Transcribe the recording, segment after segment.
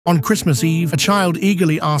On Christmas Eve, a child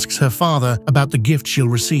eagerly asks her father about the gift she'll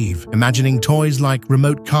receive, imagining toys like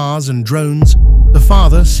remote cars and drones. The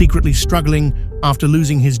father, secretly struggling after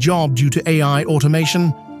losing his job due to AI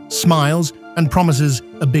automation, smiles and promises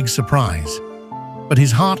a big surprise. But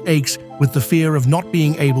his heart aches with the fear of not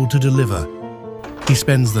being able to deliver. He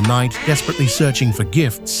spends the night desperately searching for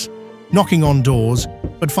gifts, knocking on doors,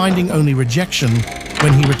 but finding only rejection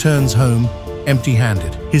when he returns home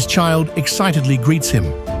empty-handed. His child excitedly greets him,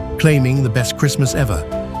 claiming the best Christmas ever,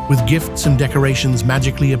 with gifts and decorations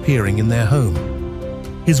magically appearing in their home.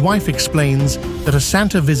 His wife explains that a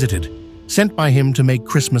Santa visited, sent by him to make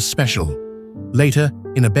Christmas special. Later,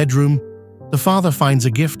 in a bedroom, the father finds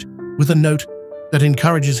a gift with a note that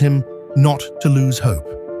encourages him not to lose hope.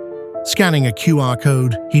 Scanning a QR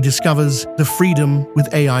code, he discovers the Freedom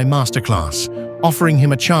with AI masterclass, offering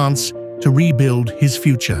him a chance to rebuild his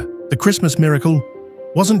future. The Christmas miracle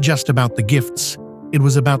wasn't just about the gifts, it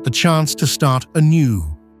was about the chance to start anew.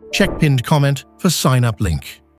 Check pinned comment for sign-up link.